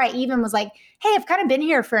 minutes before I even was like, hey, I've kind of been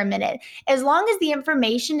here for a minute. As long as the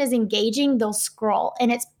information is engaging, they'll scroll.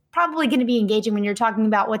 And it's probably going to be engaging when you're talking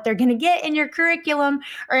about what they're going to get in your curriculum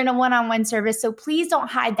or in a one-on-one service. So please don't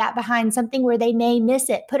hide that behind something where they may miss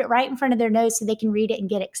it. Put it right in front of their nose so they can read it and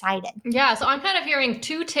get excited. Yeah, so I'm kind of hearing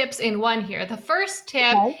 2 tips in one here. The first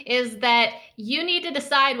tip is that you need to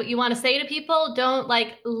decide what you want to say to people. Don't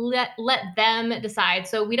like let them decide.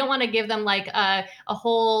 So we don't want to give them like a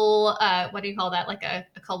whole, what do you call that? Like a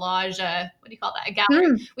collage, what do you call that? A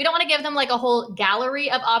gallery. We don't want to give them like a whole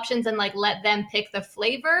gallery of options and like let them pick the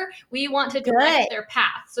flavor. We want to direct their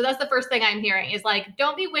path. So that's the first thing I'm hearing is like,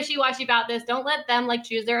 don't be wishy-washy about this. Don't let them like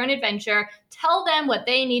choose their own adventure. Tell them what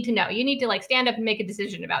they need to know. You need to like stand up and make a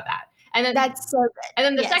decision about that. And then that's so good. And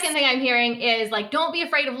then the second thing I'm hearing is like, don't be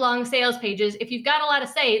afraid of long sales pages. If you've got a lot to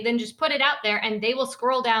say, then just put it out there and they will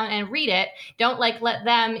scroll down and read it. Don't like let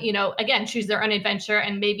them, again, choose their own adventure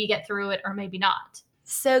and maybe get through it or maybe not.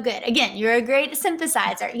 So good. Again, you're a great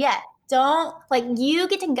synthesizer. Yeah. Don't you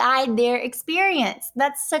get to guide their experience.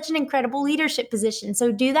 That's such an incredible leadership position.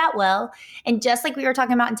 So do that well. And just like we were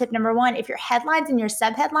talking about in tip number 1, if your headlines and your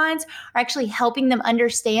subheadlines are actually helping them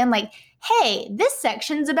understand like, hey, this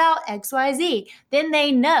section's about XYZ, then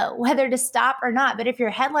they know whether to stop or not. But if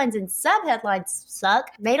your headlines and subheadlines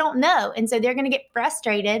suck, they don't know. And so they're going to get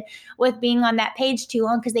frustrated with being on that page too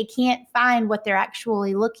long because they can't find what they're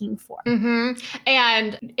actually looking for. Mm-hmm.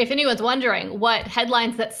 And if anyone's wondering what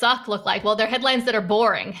headlines that suck look like, well, they're headlines that are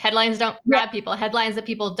boring. Headlines don't grab people. Headlines that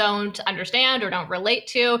people don't understand or don't relate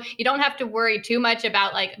to. You don't have to worry too much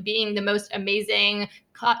about like being the most amazing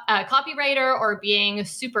copywriter or being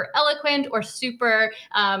super eloquent eloquent or super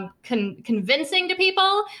convincing to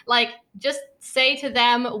people, like just say to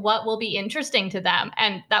them what will be interesting to them,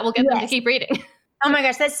 and that will get them to keep reading. Oh my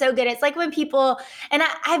gosh, that's so good. It's like when people, and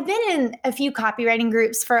I've been in a few copywriting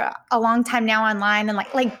groups for a long time now online, and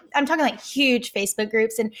like I'm talking like huge Facebook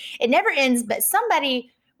groups, and it never ends, but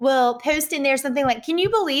somebody will post in there something like, can you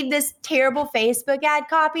believe this terrible Facebook ad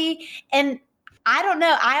copy? And I don't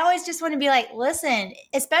know. I always just want to be like, listen,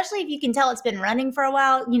 especially if you can tell it's been running for a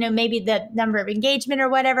while, maybe the number of engagement or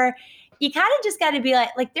whatever, you kind of just got to be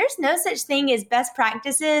like, there's no such thing as best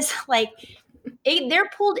practices. Like, they're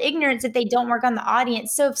pooled ignorance if they don't work on the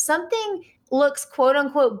audience. So if something looks quote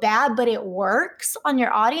unquote bad, but it works on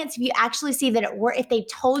your audience, if you actually see that it works, if they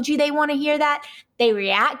told you they want to hear that, they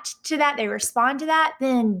react to that, they respond to that,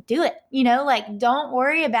 then do it. Like, don't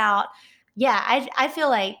worry about, I feel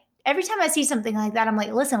like every time I see something like that, I'm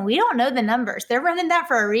like, listen, we don't know the numbers. They're running that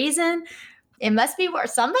for a reason. It must be where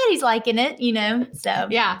somebody's liking it, So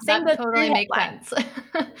yeah, that totally makes sense.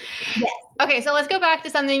 Yes. Okay, so let's go back to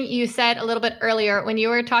something you said a little bit earlier when you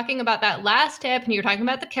were talking about that last tip and you were talking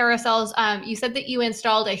about the carousels. You said that you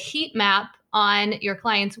installed a heat map on your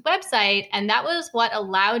client's website, and that was what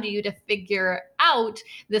allowed you to figure out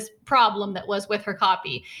this problem that was with her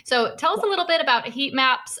copy. So tell us a little bit about heat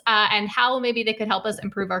maps and how maybe they could help us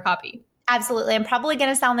improve our copy. Absolutely. I'm probably going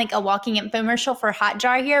to sound like a walking infomercial for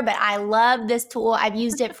Hotjar here, but I love this tool. I've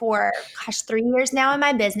used it for, 3 years now in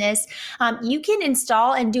my business. You can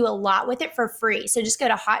install and do a lot with it for free. So just go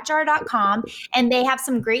to hotjar.com, and they have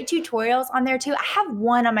some great tutorials on there too. I have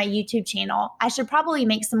one on my YouTube channel. I should probably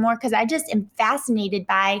make some more because I just am fascinated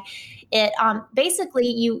by it. Basically,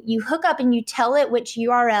 you hook up and you tell it which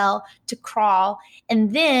URL to crawl.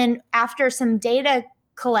 And then after some data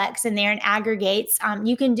collects in there and aggregates,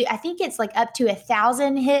 you can do, I think it's like up to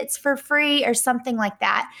 1,000 hits for free or something like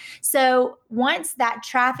that. So once that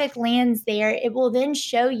traffic lands there, it will then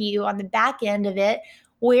show you on the back end of it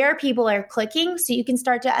where people are clicking. So you can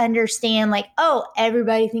start to understand like, oh,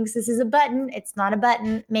 everybody thinks this is a button. It's not a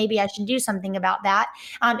button. Maybe I should do something about that.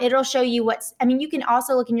 It'll show you you can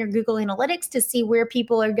also look in your Google Analytics to see where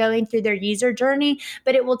people are going through their user journey,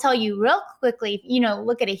 but it will tell you real quickly,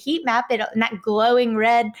 look at a heat map, and that glowing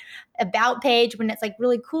red about page when it's like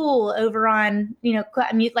really cool over on,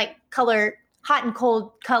 like color, hot and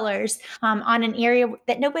cold colors on an area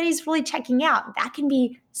that nobody's really checking out. That can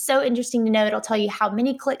be so interesting to know. It'll tell you how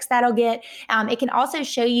many clicks that'll get. It can also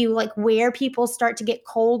show you like where people start to get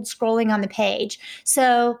cold scrolling on the page.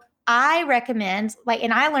 So I recommend,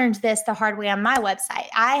 and I learned this the hard way on my website.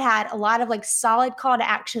 I had a lot of solid call to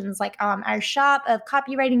actions, our shop of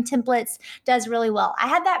copywriting templates does really well. I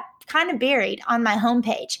had that kind of buried on my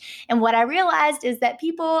homepage. And what I realized is that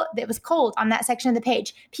that was cold on that section of the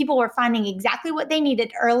page, people were finding exactly what they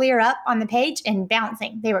needed earlier up on the page and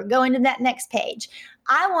bouncing. They were going to that next page.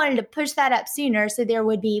 I wanted to push that up sooner so there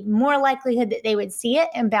would be more likelihood that they would see it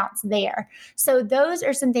and bounce there. So those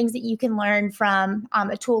are some things that you can learn from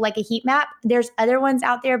a tool like a heat map. There's other ones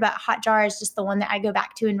out there, but Hotjar is just the one that I go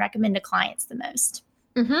back to and recommend to clients the most.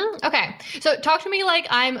 Mm-hmm. Okay. So talk to me like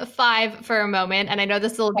I'm 5 for a moment. And I know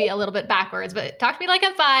this will be a little bit backwards, but talk to me like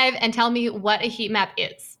I'm 5 and tell me what a heat map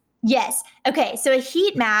is. Yes. Okay. So a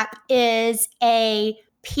heat map is a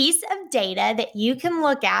piece of data that you can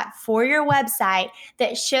look at for your website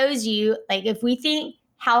that shows you, if we think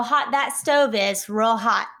how hot that stove is, real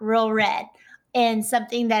hot, real red, and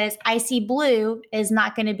something that is icy blue is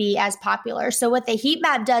not going to be as popular. So what the heat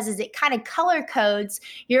map does is it kind of color codes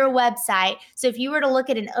your website. So if you were to look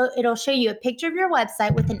at it'll show you a picture of your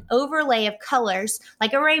website with an overlay of colors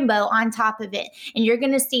like a rainbow on top of it. And you're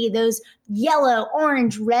going to see those yellow,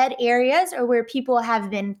 orange, red areas are where people have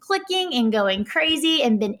been clicking and going crazy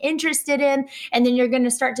and been interested in. And then you're going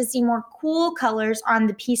to start to see more cool colors on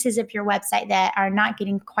the pieces of your website that are not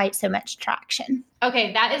getting quite so much traction.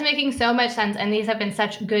 Okay, that is making so much sense. And these have been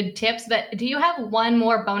such good tips. But do you have one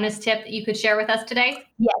more bonus tip that you could share with us today?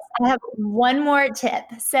 Yes, I have one more tip.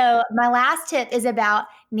 So my last tip is about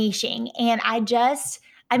niching.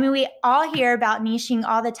 And we all hear about niching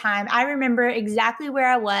all the time. I remember exactly where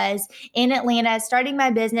I was in Atlanta starting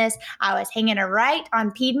my business. I was hanging right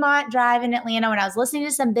on Piedmont Drive in Atlanta when I was listening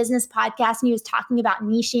to some business podcast and he was talking about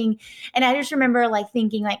niching. And I just remember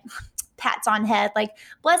thinking pats on head,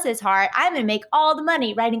 bless his heart, I'm going to make all the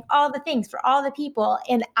money writing all the things for all the people.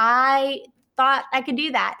 And I thought I could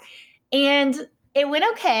do that. And it went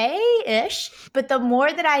okay-ish, but the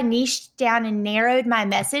more that I niched down and narrowed my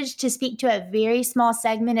message to speak to a very small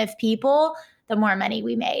segment of people, the more money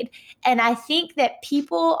we made. And I think that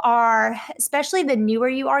people are, especially the newer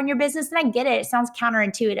you are in your business, and I get it, it sounds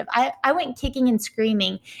counterintuitive. I went kicking and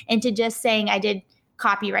screaming into just saying I did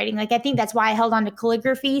copywriting. Like, I think that's why I held on to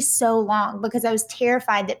calligraphy so long, because I was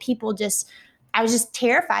terrified that I was just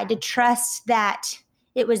terrified to trust that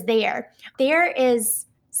it was there. There is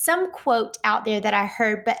some quote out there that I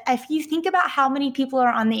heard, but if you think about how many people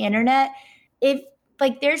are on the internet, if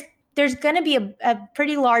like there's going to be a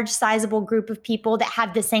pretty large sizable group of people that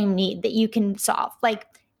have the same need that you can solve. Like,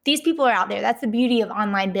 these people are out there. That's the beauty of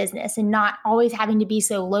online business, and not always having to be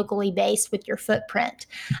so locally based with your footprint.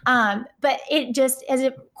 But it just, as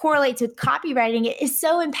it correlates with copywriting, it is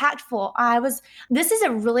so impactful. This is a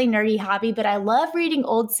really nerdy hobby, but I love reading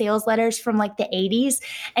old sales letters from like the 80s.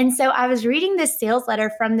 And so I was reading this sales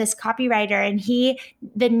letter from this copywriter, and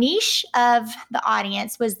the niche of the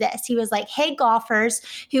audience was this. He was like, hey, golfers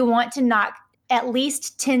who want to knock at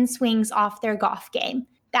least 10 swings off their golf game.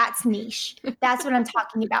 That's niche. That's what I'm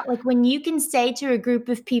talking about. Like, when you can say to a group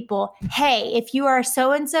of people, hey, if you are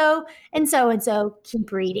so-and-so and so-and-so,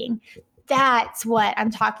 keep reading. That's what I'm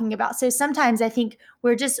talking about. So sometimes I think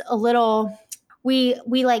we're just a little, we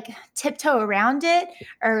like tiptoe around it,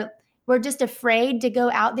 or we're just afraid to go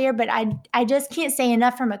out there. But I just can't say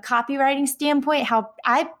enough from a copywriting standpoint how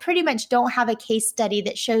I pretty much don't have a case study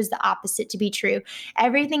that shows the opposite to be true.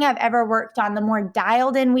 Everything I've ever worked on, the more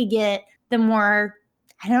dialed in we get, the more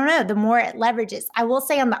it leverages. I will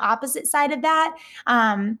say on the opposite side of that,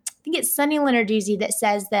 I think it's Sunny Lenarduzzi that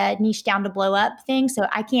says the niche down to blow up thing. So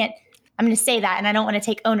I'm going to say that, and I don't want to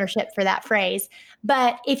take ownership for that phrase.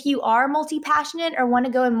 But if you are multi-passionate or want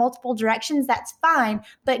to go in multiple directions, that's fine.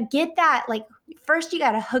 But get that, like, first you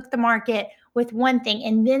got to hook the market with one thing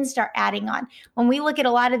and then start adding on. When we look at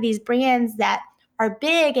a lot of these brands that are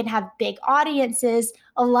big and have big audiences,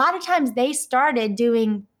 a lot of times they started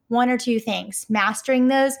doing one or two things, mastering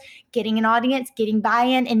those, getting an audience, getting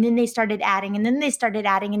buy-in, and then they started adding,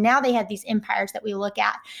 and now they have these empires that we look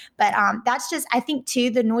at. But that's just, I think too,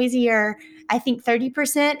 the noisier, I think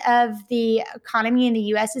 30% of the economy in the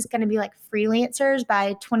US is going to be like freelancers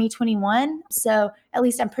by 2021. So at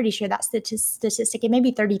least I'm pretty sure that's the statistic. It may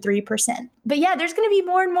be 33%. But yeah, there's going to be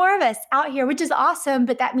more and more of us out here, which is awesome.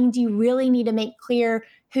 But that means you really need to make clear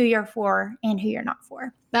who you're for and who you're not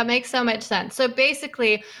for. That makes so much sense. So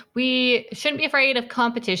basically, we shouldn't be afraid of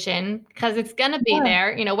competition, because it's going to be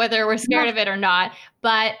there, whether we're scared of it or not.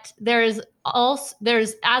 But there's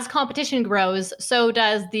as competition grows, so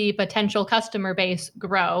does the potential customer base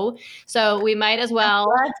grow. So we might as well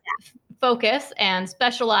focus and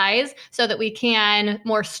specialize so that we can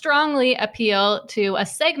more strongly appeal to a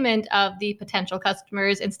segment of the potential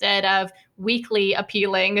customers, instead of weakly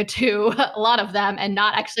appealing to a lot of them and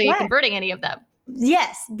not actually converting any of them.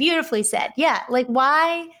 Yes, beautifully said. Yeah, like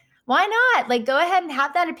why not? Like, go ahead and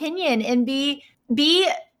have that opinion and be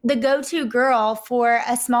the go-to girl for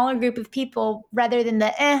a smaller group of people, rather than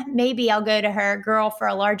maybe I'll go to her girl for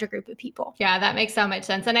a larger group of people. Yeah, that makes so much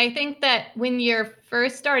sense. And I think that when you're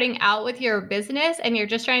first starting out with your business and you're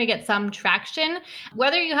just trying to get some traction,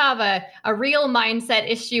 whether you have a real mindset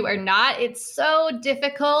issue or not, it's so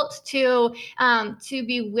difficult to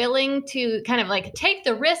be willing to kind of like take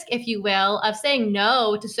the risk, if you will, of saying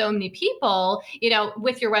no to so many people,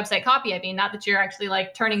 with your website copy. I mean, not that you're actually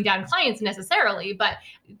like turning down clients necessarily, but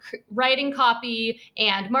writing copy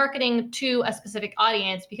and marketing to a specific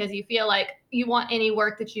audience because you feel like you want any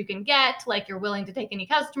work that you can get, like you're willing to take any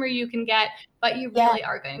customer you can get, but you really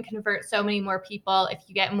are going to convert so many more people if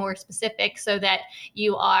you get more specific, so that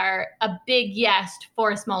you are a big yes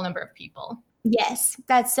for a small number of people. Yes,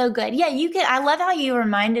 that's so good. Yeah, you can. I love how you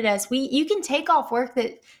reminded us. You can take on work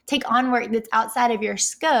that's outside of your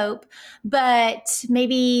scope, but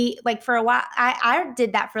maybe like for a while, I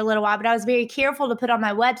did that for a little while, but I was very careful to put on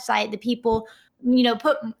my website the people,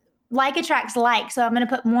 put like attracts like. So I'm going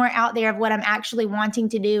to put more out there of what I'm actually wanting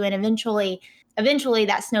to do, and eventually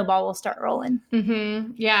that snowball will start rolling.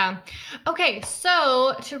 Mm-hmm. Yeah. Okay.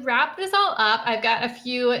 So to wrap this all up, I've got a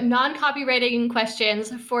few non-copywriting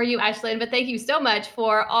questions for you, Ashlyn, but thank you so much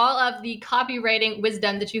for all of the copywriting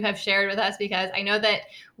wisdom that you have shared with us, because I know that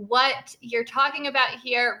what you're talking about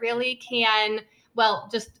here really can, well,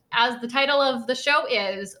 just as the title of the show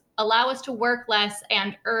is, allow us to work less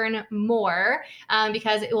and earn more,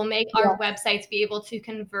 because it will make our websites be able to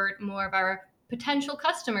convert more of our potential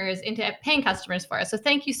customers into paying customers for us. So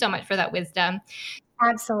thank you so much for that wisdom.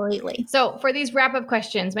 Absolutely. So for these wrap-up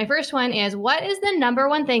questions, my first one is, what is the number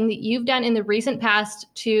one thing that you've done in the recent past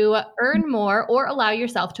to earn more or allow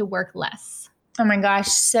yourself to work less? Oh my gosh,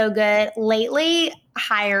 so good. Lately,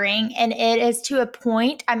 hiring, and it is to a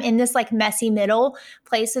point. I'm in this like messy middle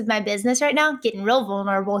place with my business right now, getting real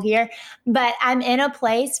vulnerable here, but I'm in a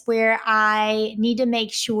place where I need to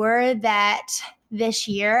make sure that this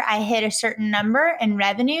year I hit a certain number in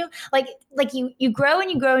revenue. Like you grow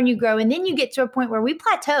and you grow and you grow, and then you get to a point where we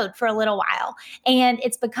plateaued for a little while. And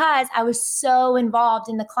it's because I was so involved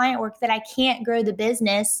in the client work that I can't grow the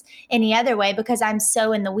business any other way because I'm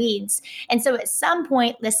so in the weeds. And so at some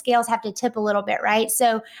point, the scales have to tip a little bit, right?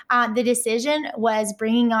 So the decision was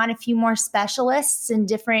bringing on a few more specialists in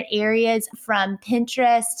different areas, from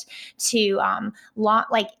Pinterest to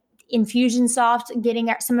Infusionsoft, getting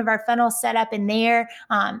some of our funnels set up in there,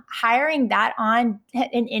 hiring that on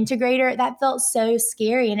an integrator. That felt so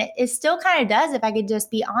scary. And it still kind of does, if I could just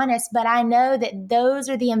be honest. But I know that those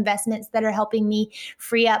are the investments that are helping me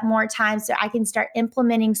free up more time so I can start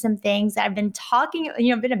implementing some things that I've been talking,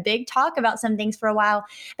 been a big talk about some things for a while,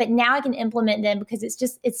 but now I can implement them because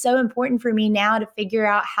it's so important for me now to figure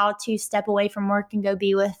out how to step away from work and go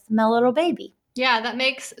be with my little baby. Yeah, that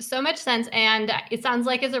makes so much sense. And it sounds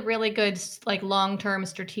like it's a really good, long-term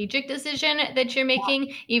strategic decision that you're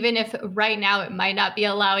making, even if right now it might not be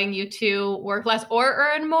allowing you to work less or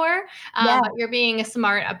earn more. But you're being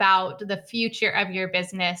smart about the future of your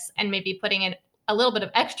business and maybe putting in a little bit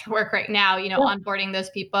of extra work right now, onboarding those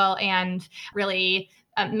people and really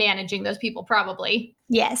managing those people probably.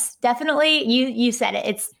 Yes, definitely. You said it.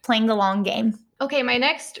 It's playing the long game. Okay, my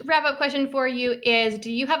next wrap-up question for you is,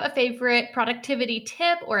 do you have a favorite productivity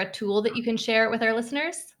tip or a tool that you can share with our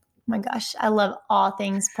listeners? Oh my gosh, I love all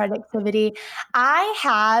things productivity. I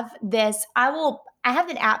have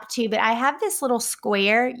an app too, but I have this little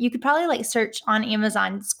square. You could probably search on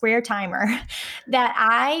Amazon, square timer, that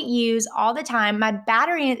I use all the time. My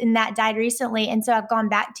battery in that died recently, and so I've gone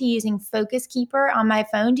back to using Focus Keeper on my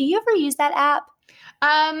phone. Do you ever use that app?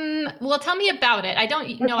 Well, tell me about it. I don't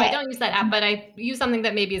use that app, but I use something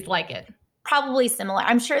that maybe is like it. Probably similar.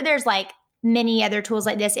 I'm sure there's many other tools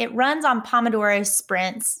like this. It runs on Pomodoro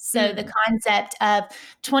sprints. So the concept of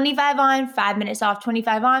 25 on, 5 minutes off,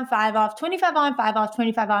 25 on, 5 off, 25 on, 5 off,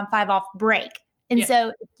 25 on, 5 off, break. And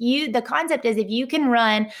so the concept is, if you can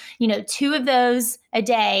run, 2 of those a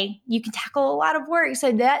day, you can tackle a lot of work.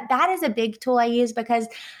 So that is a big tool I use, because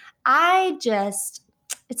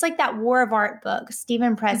it's like that War of Art book,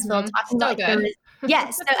 Stephen Pressfield talking about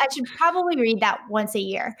yes. So I should probably read that once a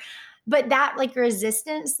year. But that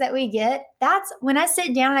resistance that we get, that's when I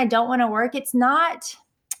sit down and I don't want to work. It's not,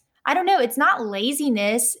 I don't know, it's not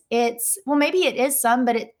laziness. Maybe it is some,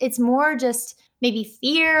 but it's more just maybe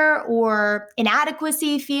fear or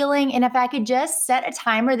inadequacy feeling. And if I could just set a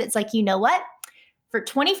timer that's you know what? For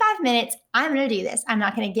 25 minutes, I'm going to do this. I'm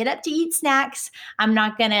not going to get up to eat snacks. I'm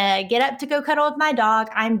not going to get up to go cuddle with my dog.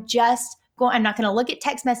 I'm not going to look at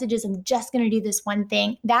text messages. I'm just going to do this one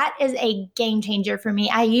thing. That is a game changer for me.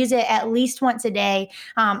 I use it at least once a day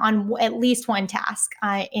on at least one task.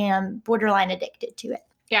 I am borderline addicted to it.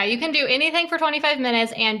 Yeah, you can do anything for 25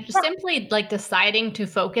 minutes, and simply deciding to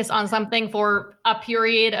focus on something for a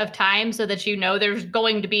period of time so that there's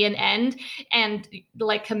going to be an end, and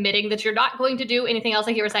committing that you're not going to do anything else,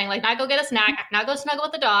 like you were saying, not go get a snack, not go snuggle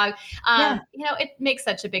with the dog. It makes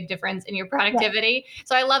such a big difference in your productivity. Yeah.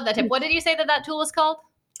 So I love that tip. What did you say that tool was called?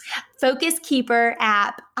 Focus Keeper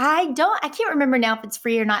app. I can't remember now if it's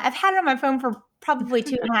free or not. I've had it on my phone for probably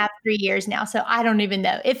 2.5, 3 years now. So I don't even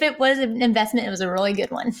know. If it was an investment, it was a really good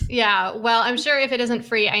one. Yeah. Well, I'm sure if it isn't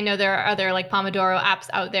free, I know there are other Pomodoro apps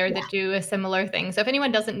out there that do a similar thing. So if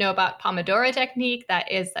anyone doesn't know about Pomodoro technique,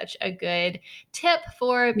 that is such a good tip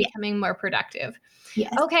for becoming more productive.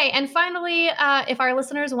 Yes. Okay. And finally, if our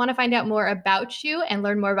listeners want to find out more about you and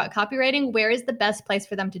learn more about copywriting, where is the best place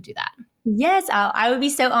for them to do that? Yes, I would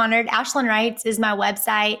be so honored. Ashlyn Writes is my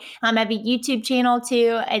website. I have a YouTube channel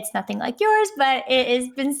too. It's nothing like yours, but it has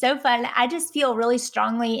been so fun. I just feel really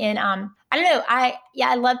strongly in, I don't know.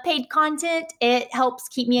 I love paid content. It helps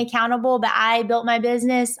keep me accountable, but I built my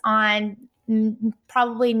business on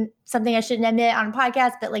probably something I shouldn't admit on a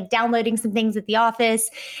podcast, but downloading some things at the office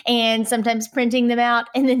and sometimes printing them out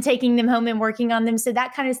and then taking them home and working on them. So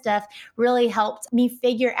that kind of stuff really helped me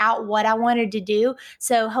figure out what I wanted to do.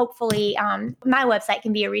 So hopefully my website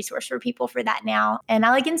can be a resource for people for that now. And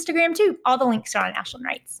I like Instagram too. All the links are on Ashlyn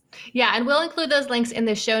Writes. Yeah. And we'll include those links in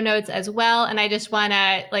the show notes as well. And I just want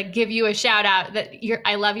to give you a shout out that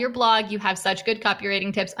I love your blog. You have such good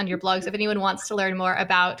copywriting tips on your blog. So if anyone wants to learn more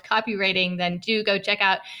about copywriting, then do go check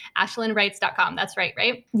out ashlynwrites.com. That's right?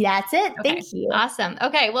 That's it. Okay. Thank you. Awesome.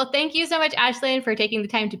 Okay. Well, thank you so much, Ashlyn, for taking the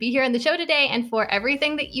time to be here on the show today and for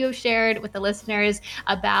everything that you have shared with the listeners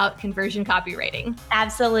about conversion copywriting.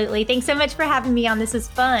 Absolutely. Thanks so much for having me on. This is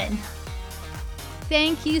fun.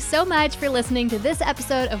 Thank you so much for listening to this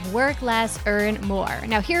episode of Work Less, Earn More.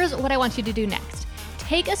 Now, here's what I want you to do next.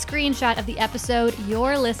 take a screenshot of the episode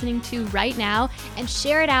you're listening to right now and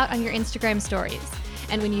share it out on your Instagram stories.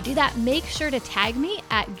 And when you do that, make sure to tag me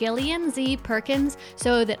at Gillian Z. Perkins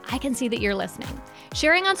so that I can see that you're listening.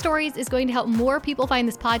 Sharing on stories is going to help more people find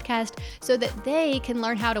this podcast so that they can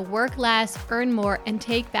learn how to work less, earn more, and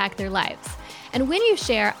take back their lives. And when you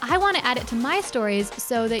share, I want to add it to my stories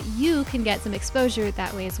so that you can get some exposure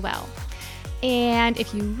that way as well. And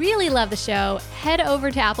if you really love the show, head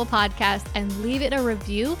over to Apple Podcasts and leave it a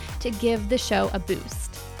review to give the show a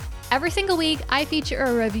boost. Every single week, I feature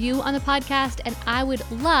a review on the podcast, and I would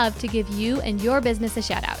love to give you and your business a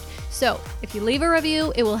shout out. So if you leave a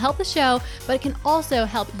review, it will help the show, but it can also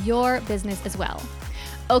help your business as well.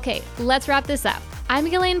 Okay, let's wrap this up. I'm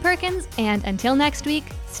Gillian Perkins, and until next week,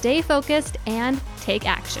 stay focused and take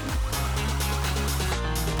action.